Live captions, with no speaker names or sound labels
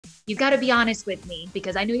You've got to be honest with me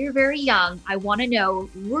because I know you're very young. I want to know,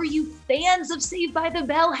 were you fans of Saved by the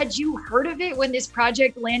Bell? Had you heard of it when this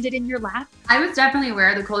project landed in your lap? I was definitely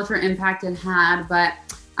aware of the cultural impact it had, but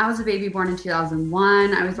I was a baby born in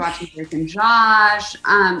 2001. I was watching Drake and Josh.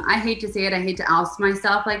 I hate to say it. I hate to oust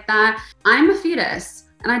myself like that. I'm a fetus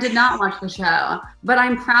and I did not watch the show, but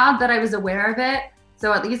I'm proud that I was aware of it.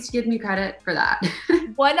 So at least give me credit for that.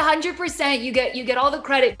 100%. You get all the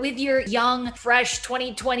credit with your young, fresh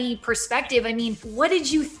 2020 perspective. I mean, what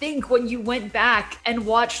did you think when you went back and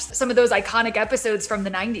watched some of those iconic episodes from the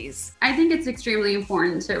 90s? I think it's extremely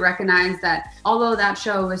important to recognize that although that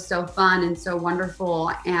show was so fun and so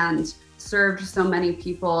wonderful and served so many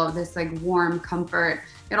people this like warm comfort,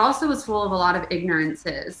 it also was full of a lot of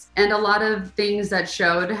ignorances and a lot of things that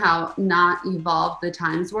showed how not evolved the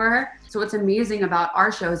times were. So what's amazing about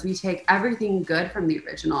our show is we take everything good from the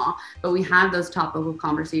original, but we have those topical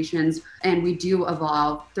conversations and we do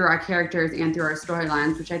evolve through our characters and through our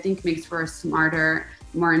storylines, which I think makes for a smarter,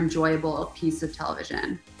 more enjoyable piece of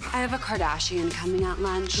television. I have a Kardashian coming at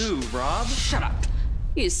lunch. Who, Rob? Shut up.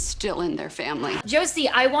 He's still in their family. Josie,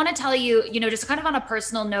 I want to tell you, just kind of on a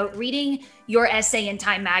personal note, reading your essay in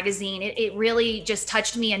Time magazine, it really just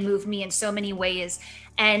touched me and moved me in so many ways.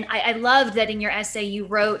 And I loved that in your essay, you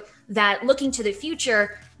wrote that looking to the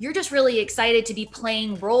future, you're just really excited to be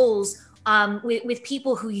playing roles with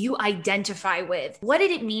people who you identify with. What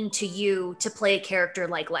did it mean to you to play a character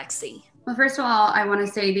like Lexi? Well, first of all, I want to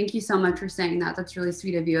say thank you so much for saying that. That's really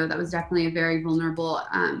sweet of you. That was definitely a very vulnerable,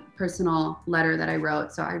 personal letter that I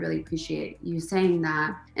wrote. So I really appreciate you saying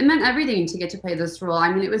that. It meant everything to get to play this role.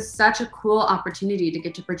 I mean, it was such a cool opportunity to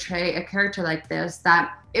get to portray a character like this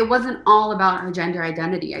that it wasn't all about her gender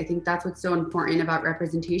identity. I think that's what's so important about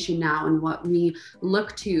representation now and what we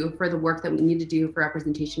look to for the work that we need to do for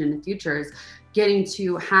representation in the future is getting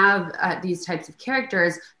to have these types of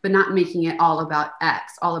characters, but not making it all about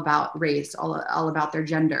X, all about race, all about their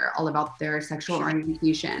gender, all about their sexual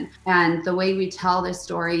orientation. And the way we tell this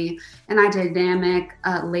story in a dynamic,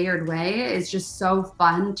 layered way is just so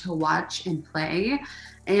fun to watch and play.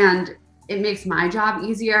 And it makes my job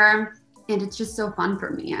easier. And it's just so fun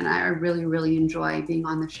for me. And I really, really enjoy being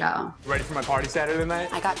on the show. Ready for my party Saturday night?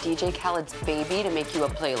 I got DJ Khaled's Baby to make you a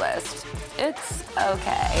playlist. It's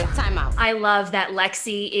okay. Time out. I love that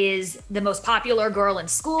Lexi is the most popular girl in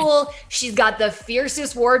school. She's got the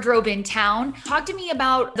fiercest wardrobe in town. Talk to me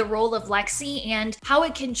about the role of Lexi and how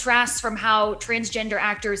it contrasts from how transgender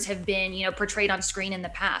actors have been, portrayed on screen in the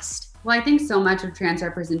past. Well, I think so much of trans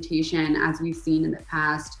representation, as we've seen in the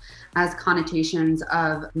past, has connotations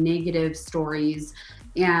of negative stories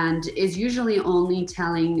and is usually only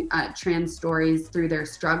telling trans stories through their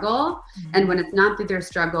struggle. Mm-hmm. And when it's not through their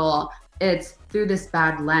struggle, it's through this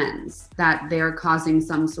bad lens that they're causing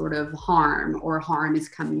some sort of harm or harm is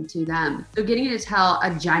coming to them. So getting to tell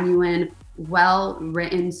a genuine,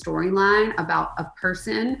 well-written storyline about a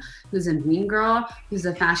person who's a mean girl, who's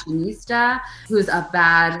a fashionista, who's a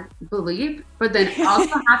bad belief, but then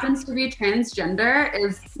also happens to be transgender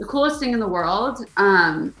is the coolest thing in the world.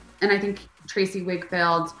 And I think Tracy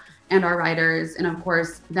Wigfield and our writers, and of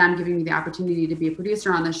course, them giving me the opportunity to be a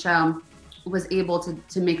producer on the show, was able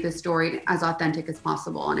to make this story as authentic as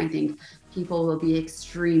possible. And I think people will be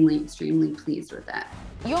extremely, extremely pleased with it.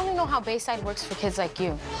 You only know how Bayside works for kids like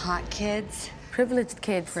you. Hot kids, privileged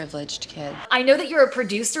kids. Privileged kids. I know that you're a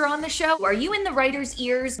producer on the show. Are you in the writers'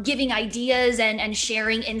 ears giving ideas and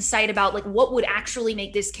sharing insight about like what would actually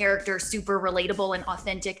make this character super relatable and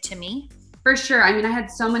authentic to me? For sure. I mean, I had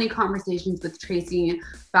so many conversations with Tracy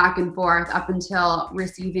back and forth up until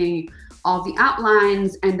receiving all the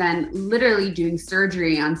outlines and then literally doing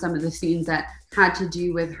surgery on some of the scenes that had to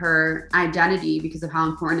do with her identity because of how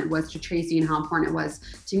important it was to Tracy and how important it was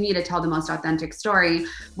to me to tell the most authentic story.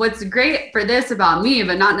 What's great for this about me,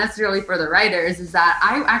 but not necessarily for the writers, is that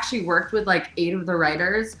I actually worked with like 8 of the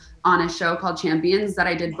writers on a show called Champions that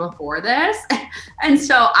I did before this. And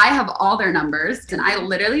so I have all their numbers and I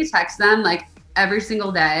literally text them like every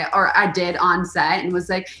single day, or I did on set and was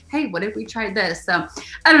like, hey, what if we tried this? So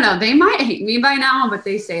I don't know, they might hate me by now, but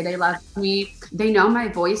they say they love me. They know my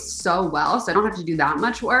voice so well, so I don't have to do that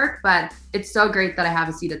much work, but it's so great that I have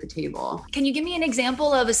a seat at the table. Can you give me an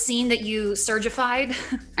example of a scene that you surgified?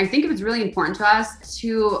 I think it was really important to us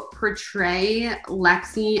to portray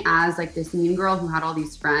Lexi as like this mean girl who had all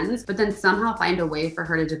these friends, but then somehow find a way for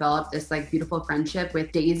her to develop this like beautiful friendship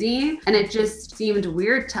with Daisy. And it just seemed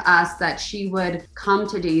weird to us that she would come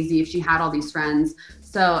to Daisy if she had all these friends.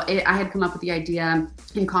 So I had come up with the idea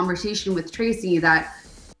in conversation with Tracy that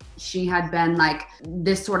she had been like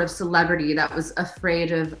this sort of celebrity that was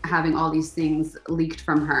afraid of having all these things leaked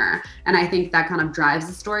from her. And I think that kind of drives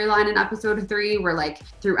the storyline in episode 3, where like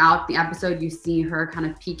throughout the episode, you see her kind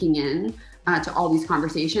of peeking in to all these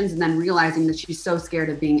conversations and then realizing that she's so scared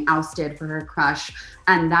of being ousted for her crush.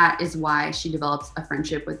 And that is why she develops a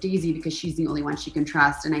friendship with Daisy, because she's the only one she can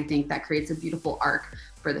trust. And I think that creates a beautiful arc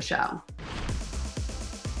for the show.